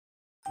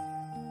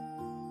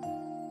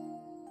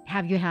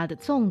have you had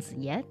粽子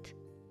yet?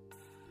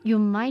 You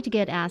might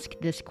get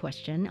asked this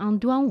question on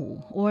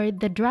Duanwu, or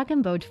the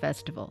Dragon Boat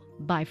Festival,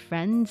 by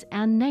friends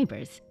and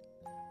neighbors.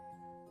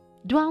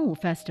 Duanwu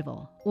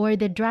Festival, or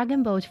the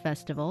Dragon Boat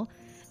Festival,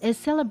 is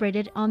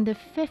celebrated on the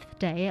 5th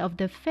day of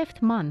the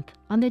 5th month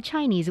on the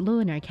Chinese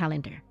lunar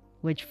calendar,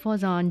 which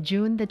falls on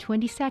June the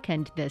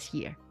 22nd this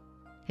year.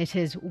 It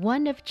is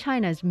one of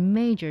China's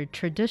major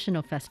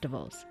traditional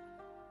festivals.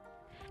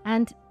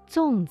 And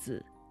粽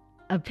子,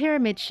 a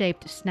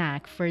pyramid-shaped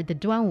snack for the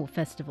Duanwu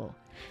Festival,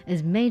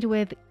 is made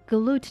with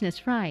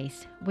glutinous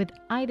rice with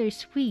either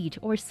sweet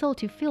or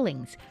salty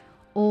fillings,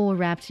 all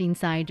wrapped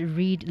inside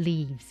reed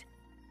leaves.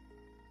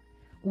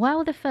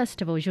 While the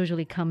festival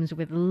usually comes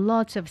with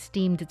lots of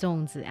steamed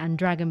粽子 and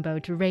dragon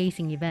boat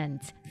racing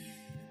events,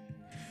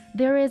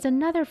 there is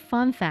another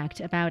fun fact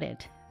about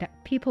it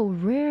that people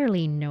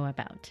rarely know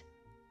about.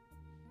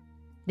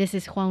 This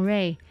is Huang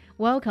Rui.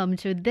 Welcome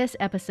to this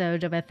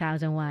episode of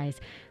 1,000 Whys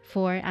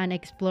for an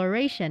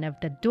exploration of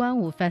the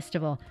Duanwu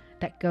Festival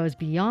that goes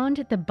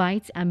beyond the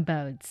bites and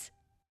boats.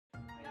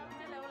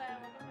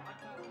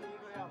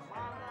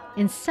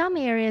 In some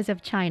areas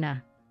of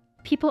China,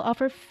 people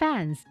offer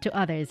fans to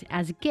others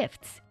as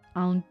gifts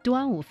on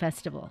Duanwu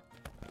Festival.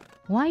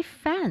 Why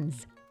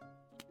fans?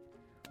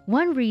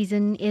 One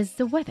reason is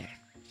the weather,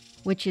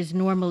 which is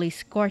normally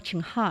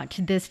scorching hot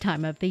this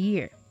time of the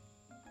year.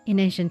 In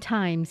ancient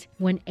times,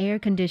 when air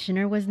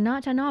conditioner was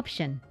not an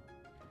option,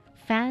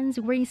 fans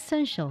were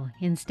essential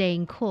in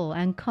staying cool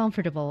and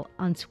comfortable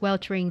on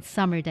sweltering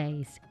summer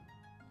days.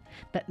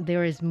 But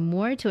there is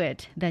more to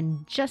it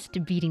than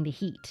just beating the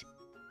heat.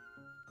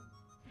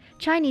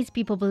 Chinese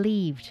people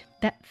believed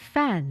that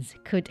fans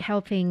could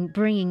help in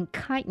bringing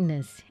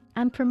kindness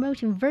and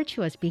promoting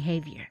virtuous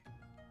behavior.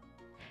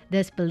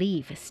 This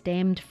belief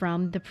stemmed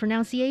from the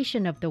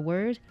pronunciation of the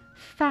word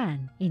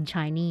fan in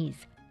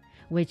Chinese,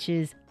 which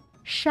is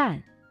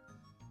善.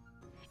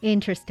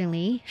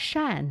 Interestingly,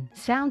 善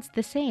sounds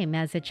the same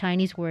as the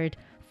Chinese word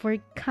for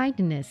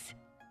kindness.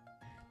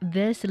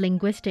 This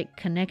linguistic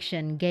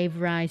connection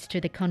gave rise to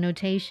the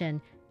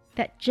connotation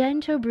that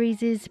gentle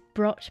breezes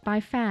brought by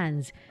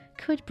fans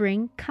could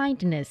bring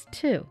kindness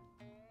too.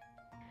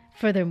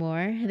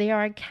 Furthermore, there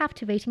are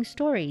captivating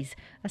stories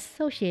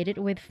associated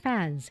with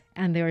fans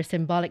and their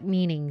symbolic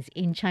meanings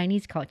in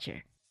Chinese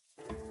culture.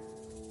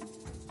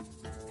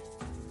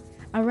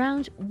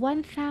 Around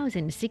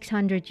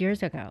 1,600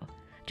 years ago,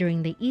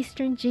 during the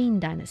Eastern Jin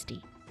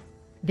Dynasty,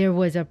 there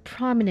was a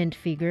prominent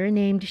figure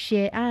named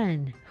Xie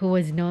An who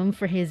was known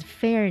for his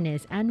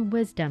fairness and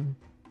wisdom.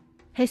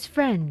 His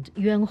friend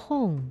Yuan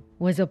Hong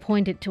was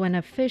appointed to an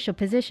official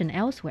position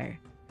elsewhere,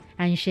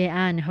 and Xie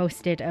An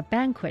hosted a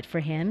banquet for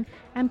him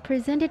and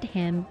presented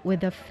him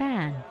with a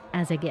fan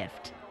as a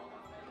gift.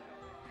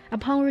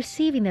 Upon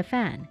receiving the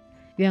fan,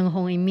 Yuan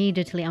Hong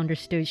immediately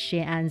understood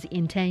Xie An's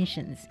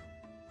intentions.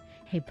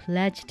 He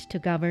pledged to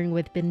govern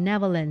with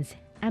benevolence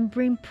and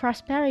bring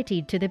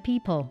prosperity to the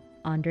people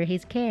under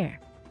his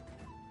care.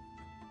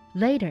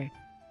 Later,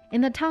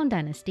 in the Tang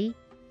Dynasty,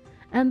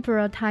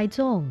 Emperor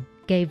Taizong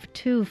gave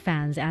 2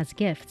 fans as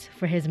gifts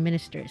for his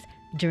ministers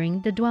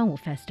during the Duanwu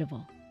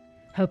Festival,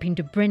 hoping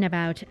to bring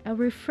about a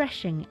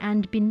refreshing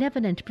and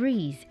benevolent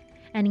breeze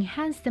and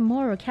enhance the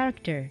moral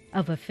character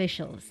of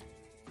officials.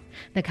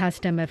 The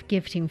custom of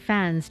gifting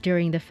fans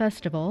during the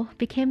festival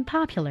became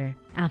popular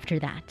after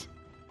that.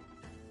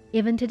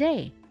 Even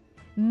today,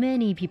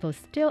 many people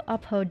still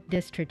uphold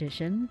this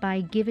tradition by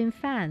giving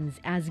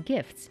fans as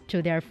gifts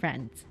to their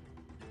friends.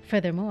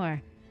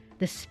 Furthermore,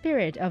 the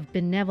spirit of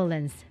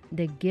benevolence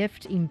the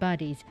gift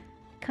embodies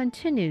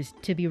continues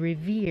to be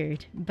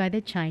revered by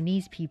the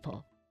Chinese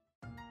people.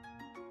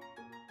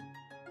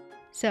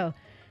 So,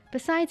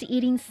 besides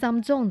eating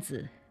some 粽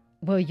子,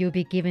 will you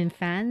be giving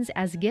fans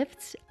as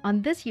gifts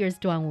on this year's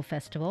Duanwu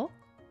Festival?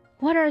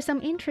 What are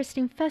some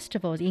interesting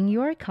festivals in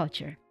your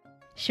culture?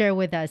 Share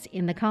with us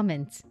in the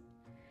comments.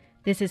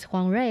 This is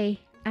Huang Rui.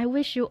 I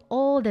wish you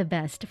all the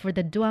best for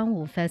the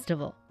Duanwu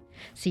Festival.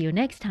 See you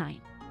next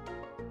time.